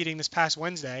had our meeting this past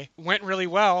Wednesday. Went really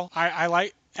well.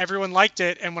 Everyone liked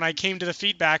it, and when I came to the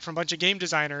feedback from a bunch of game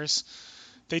designers,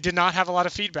 they did not have a lot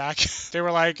of feedback. They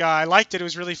were like, I liked it. It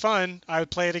was really fun. I would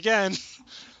play it again.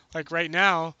 Like right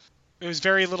now, it was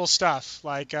very little stuff.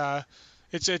 Like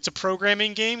it's a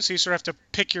programming game, so you sort of have to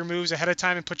pick your moves ahead of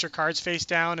time and put your cards face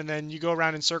down, and then you go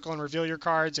around in circle and reveal your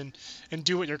cards and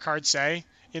do what your cards say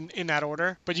in that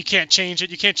order. But you can't change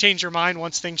it. You can't change your mind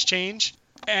once things change.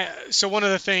 So one of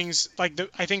the things, I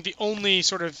think the only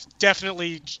sort of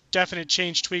definite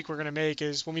change tweak we're going to make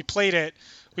is when we played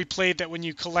that when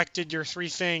you collected your 3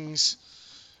 things,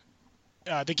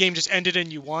 the game just ended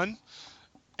and you won.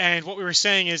 And what we were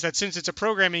saying is that since it's a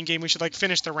programming game, we should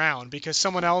finish the round, because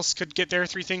someone else could get their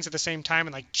 3 things at the same time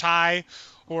and chai,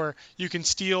 or you can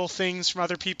steal things from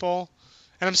other people.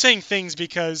 And I'm saying things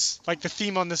because the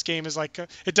theme on this game is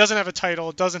it doesn't have a title,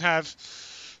 it doesn't have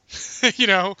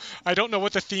I don't know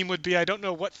what the theme would be. I don't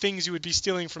know what things you would be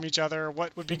stealing from each other or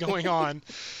what would be going on.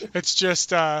 It's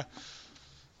just, it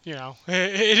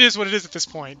is what it is at this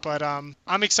point. But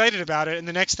I'm excited about it. And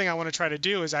the next thing I want to try to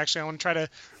do is I want to try to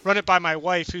run it by my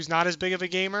wife, who's not as big of a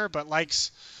gamer, but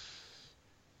likes,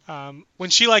 when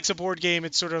she likes a board game,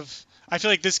 it's sort of, I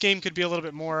feel like this game could be a little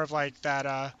bit more of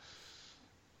that,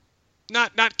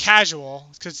 not casual,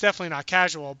 because it's definitely not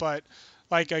casual, but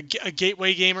a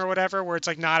gateway game or whatever, where it's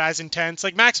not as intense.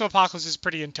 Maximum Apocalypse is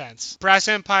pretty intense. Brass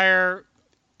Empire,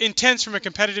 intense from a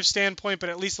competitive standpoint, but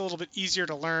at least a little bit easier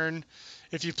to learn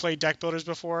if you've played deck builders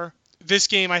before. This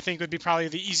game, I think, would be probably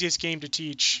the easiest game to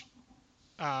teach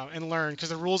and learn, because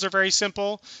the rules are very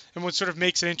simple, and what sort of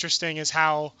makes it interesting is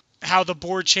how the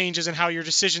board changes and how your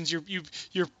decisions,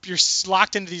 you're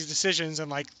locked into these decisions,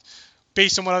 and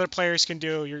based on what other players can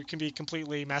do, you can be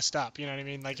completely messed up. You know what I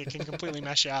mean? It can completely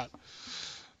mess you up.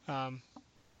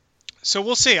 So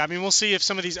we'll see. I mean, we'll see if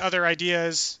some of these other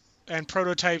ideas and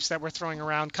prototypes that we're throwing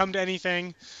around come to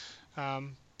anything.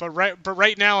 But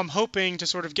right now, I'm hoping to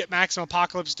sort of get Maximum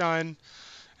Apocalypse done,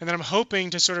 and then I'm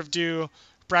hoping to sort of do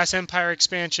Brass Empire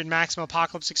expansion, Maximum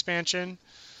Apocalypse expansion,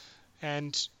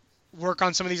 and work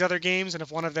on some of these other games. And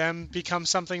if one of them becomes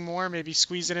something more, maybe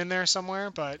squeeze it in there somewhere.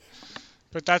 But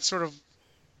that's sort of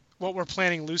what we're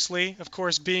planning loosely. Of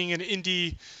course, being an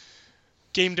indie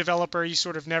game developer, you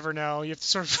sort of never know. You have to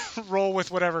sort of roll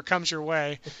with whatever comes your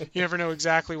way. You never know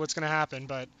exactly what's going to happen,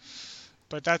 but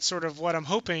that's sort of what I'm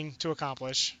hoping to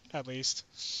accomplish, at least.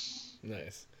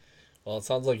 Nice. Well, it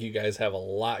sounds like you guys have a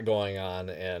lot going on,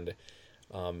 and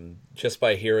just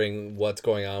by hearing what's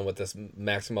going on with this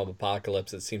Maximum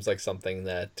Apocalypse, it seems like something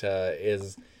that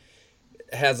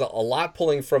has a lot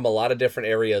pulling from a lot of different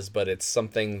areas, but it's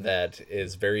something that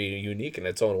is very unique in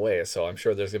its own way. So I'm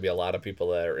sure there's going to be a lot of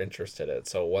people that are interested in it.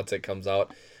 So once the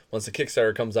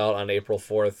Kickstarter comes out on April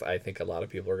 4th, I think a lot of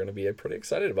people are going to be pretty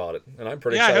excited about it. And I'm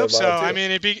pretty excited about it too. Yeah, I hope so. I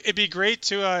mean, it'd be great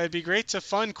to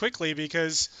fund quickly,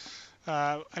 because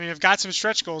I've got some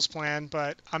stretch goals planned,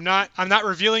 but I'm not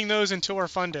revealing those until we're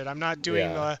funded. I'm not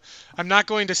doing I'm not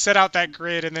going to set out that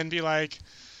grid and then be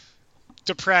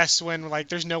depressed when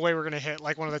there's no way we're going to hit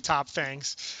one of the top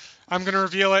things. I'm going to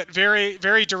reveal it very,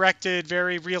 very directed,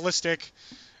 very realistic.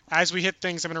 As we hit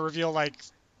things, I'm going to reveal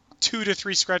 2 to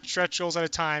 3 stretch goals at a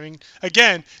time. And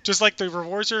again, just like the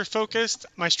rewards are focused,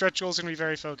 my stretch goals are going to be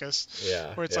very focused.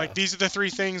 Yeah. Where it's these are the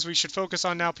 3 things we should focus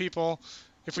on now, people.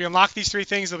 If we unlock these 3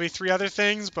 things, there'll be 3 other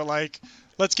things, but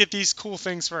let's get these cool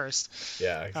things first.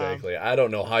 Yeah, exactly. I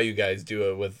don't know how you guys do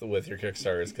it with your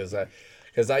Kickstarters, because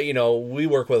we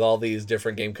work with all these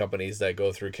different game companies that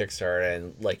go through Kickstarter,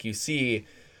 and you see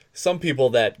some people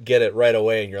that get it right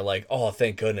away, and you're like, oh,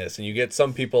 thank goodness. And you get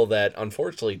some people that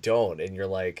unfortunately don't, and you're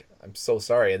like, I'm so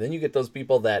sorry. And then you get those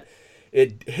people that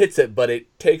it hits it, but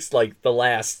it takes the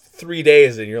last 3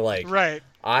 days, and you're like, right.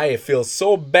 I feel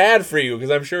so bad for you,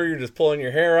 because I'm sure you're just pulling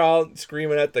your hair out,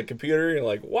 screaming at the computer. And you're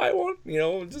like, why won't,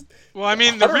 just. Well, I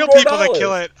mean, the real people that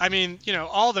kill it, I mean,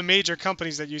 all the major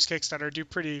companies that use Kickstarter do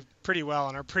pretty well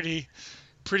and are pretty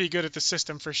good at the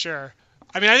system for sure.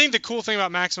 I mean, I think the cool thing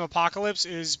about Maximum Apocalypse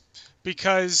is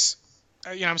because,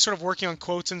 I'm sort of working on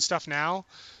quotes and stuff now.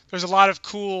 There's a lot of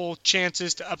cool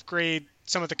chances to upgrade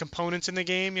some of the components in the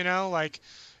game,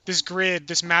 this grid,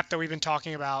 this map that we've been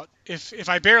talking about. If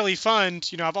I barely fund,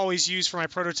 I've always used for my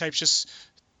prototypes just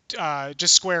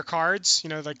square cards,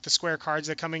 the square cards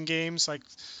that come in games,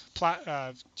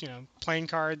 playing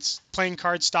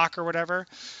card stock or whatever.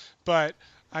 But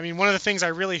I mean, one of the things I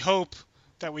really hope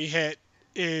that we hit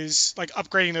is like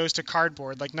upgrading those to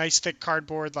cardboard, like nice thick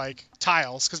cardboard, like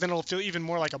tiles, because then it'll feel even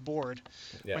more like a board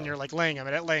when you're like laying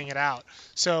it out.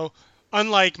 So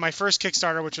unlike my first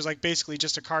Kickstarter, which was like basically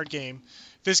just a card game,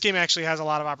 this game actually has a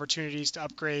lot of opportunities to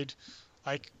upgrade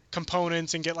like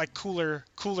components and get like cooler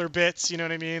bits, you know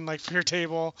what I mean, like for your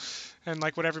table and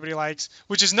like what everybody likes,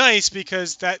 which is nice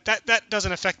because that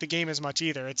doesn't affect the game as much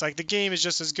either. It's like the game is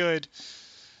just as good.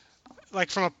 Like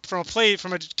from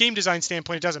a game design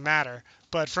standpoint, it doesn't matter,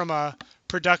 but from a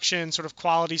production sort of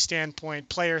quality standpoint,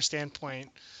 player standpoint,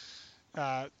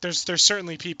 there's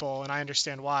certainly people, and I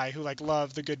understand why, who like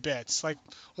love the good bits. Like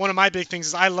one of my big things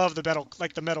is I love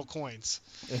the metal coins.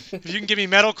 If you can give me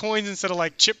metal coins instead of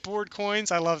like chipboard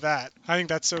coins, I love that. I think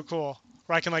that's so cool.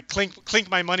 Where I can like clink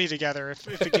my money together if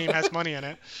the game has money in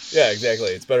it. Yeah, exactly.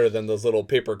 It's better than those little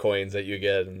paper coins that you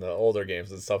get in the older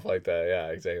games and stuff like that. Yeah,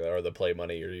 exactly. Or the play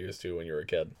money you're used to when you were a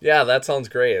kid. Yeah, that sounds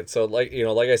great. So like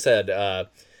I said,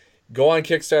 go on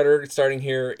Kickstarter starting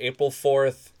here April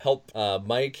 4th. Help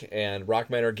Mike and Rock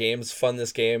Manor Games fund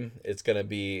this game. It's going to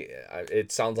be,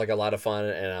 it sounds like a lot of fun,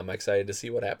 and I'm excited to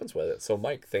see what happens with it. So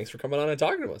Mike, thanks for coming on and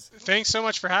talking to us. Thanks so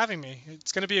much for having me.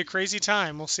 It's going to be a crazy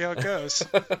time. We'll see how it goes.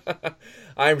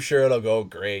 I'm sure it'll go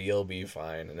great. You'll be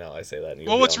fine. No, I say that.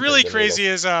 Well, what's really crazy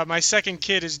is my second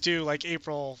kid is due like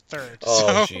April 3rd.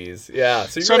 Oh, jeez. Yeah.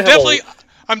 So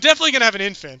I'm definitely going to have an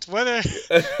infant. Whether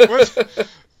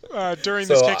during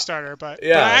this Kickstarter, but I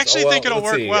actually think it'll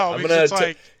work well. Because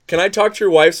it's can I talk to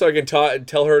your wife so I can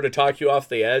tell her to talk you off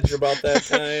the edge about that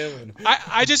time?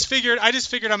 I just figured I'm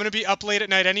going to be up late at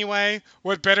night anyway.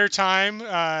 What better time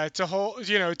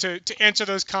to answer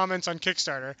those comments on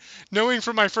Kickstarter? Knowing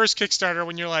from my first Kickstarter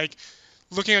when you're like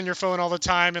looking on your phone all the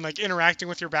time and like interacting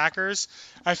with your backers,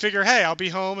 I figure, hey, I'll be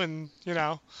home and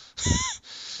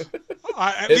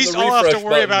at least all I have to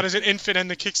worry about is an infant and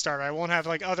the Kickstarter. I won't have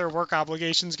like other work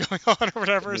obligations going on or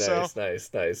whatever. Nice.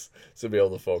 So be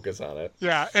able to focus on it.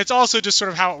 Yeah, it's also just sort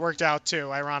of how it worked out too,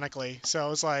 ironically.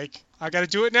 So it's like I got to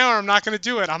do it now, or I'm not going to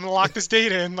do it. I'm going to lock this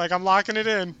date in, like I'm locking it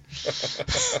in,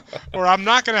 or I'm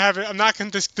not going to have it. I'm not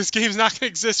going. This game's not going to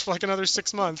exist for like another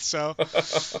 6 months. So.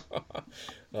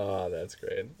 Oh, that's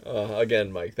great.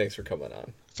 Again, Mike, thanks for coming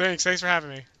on. Thanks for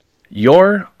having me.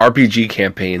 Your RPG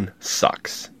campaign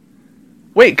sucks.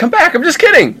 Wait, come back, I'm just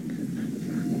kidding!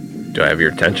 Do I have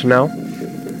your attention now?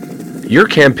 Your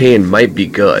campaign might be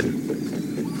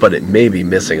good, but it may be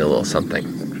missing a little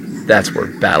something. That's where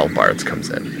BattleBards comes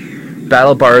in.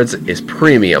 BattleBards is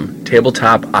premium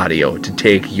tabletop audio to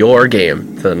take your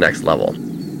game to the next level.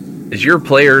 Is your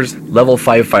player's level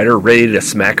 5 fighter ready to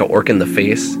smack a orc in the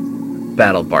face?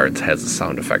 BattleBards has a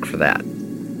sound effect for that.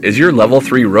 Is your level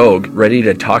 3 rogue ready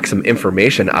to talk some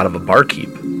information out of a barkeep?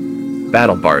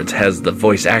 BattleBards has the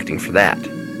voice acting for that.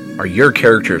 Are your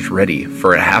characters ready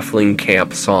for a halfling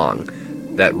camp song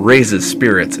that raises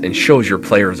spirits and shows your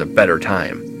players a better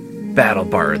time?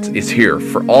 BattleBards is here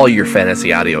for all your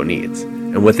fantasy audio needs.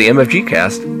 And with the MFG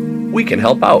cast, we can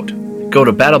help out. Go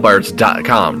to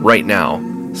battlebards.com right now,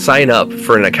 sign up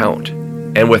for an account,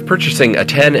 and with purchasing a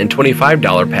 $10 and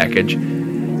 $25 package,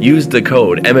 use the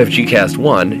code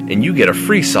MFGcast1 and you get a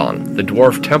free song, The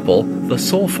Dwarf Temple, The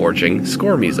Soul Forging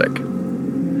score music.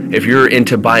 If you're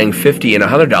into buying $50 and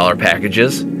 $100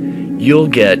 packages, you'll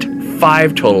get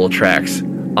 5 total tracks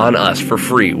on us for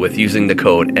free with using the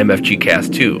code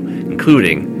MFGcast2,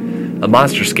 including a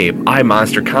Monsterscape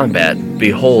iMonster Combat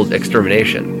Behold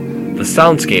Extermination, the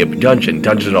Soundscape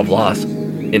Dungeon of Loss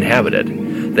Inhabited,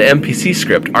 the NPC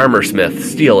script Armorsmith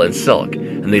Steel and Silk,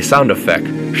 and the sound effect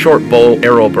Short Bow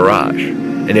Arrow Barrage.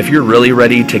 And if you're really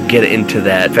ready to get into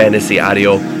that fantasy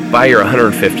audio, buy your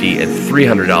 $150 and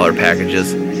 $300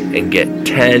 packages and get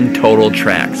 10 total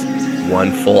tracks,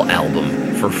 1 full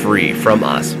album for free from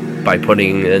us by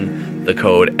putting in the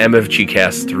code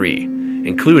MFGcast3,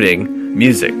 including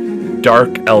music, Dark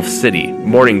Elf City,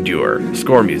 Morning Dewer,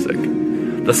 score music,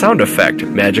 the sound effect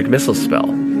Magic Missile Spell,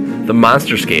 the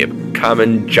Monsterscape,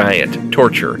 Common Giant,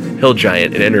 Torture, Hill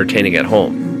Giant, and Entertaining at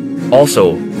Home.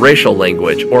 Also, racial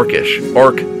language, Orcish,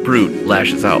 Orc, Brute,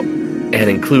 Lashes Out, and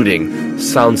including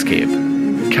Soundscape,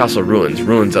 Castle Ruins,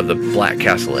 Ruins of the Black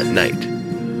Castle at Night.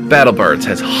 BattleBards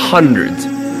has hundreds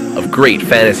of great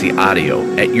fantasy audio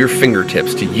at your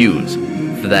fingertips to use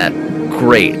for that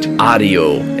great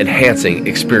audio enhancing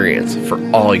experience for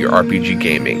all your RPG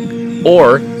gaming.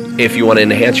 Or if you want to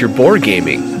enhance your board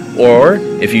gaming, or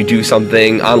if you do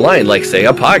something online, like say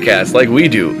a podcast like we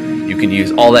do, you can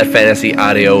use all that fantasy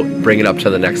audio, bring it up to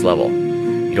the next level.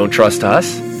 You don't trust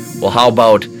us? Well, how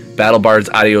about BattleBards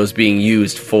audio is being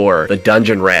used for the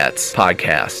Dungeon Rats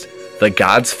podcast, the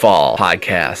God's Fall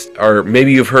podcast, or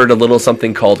maybe you've heard a little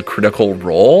something called Critical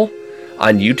Role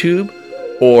on YouTube?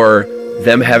 or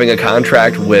them having a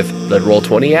contract with the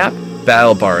Roll20 app,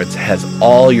 BattleBards has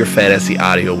all your fantasy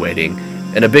audio waiting.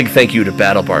 And a big thank you to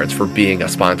BattleBards for being a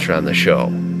sponsor on the show.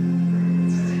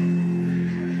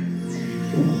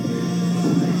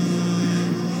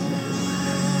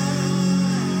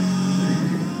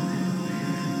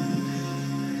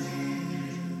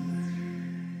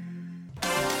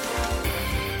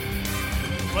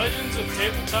 Legends of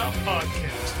Tabletop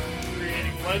Podcast,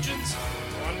 creating legends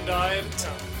one die at a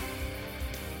time.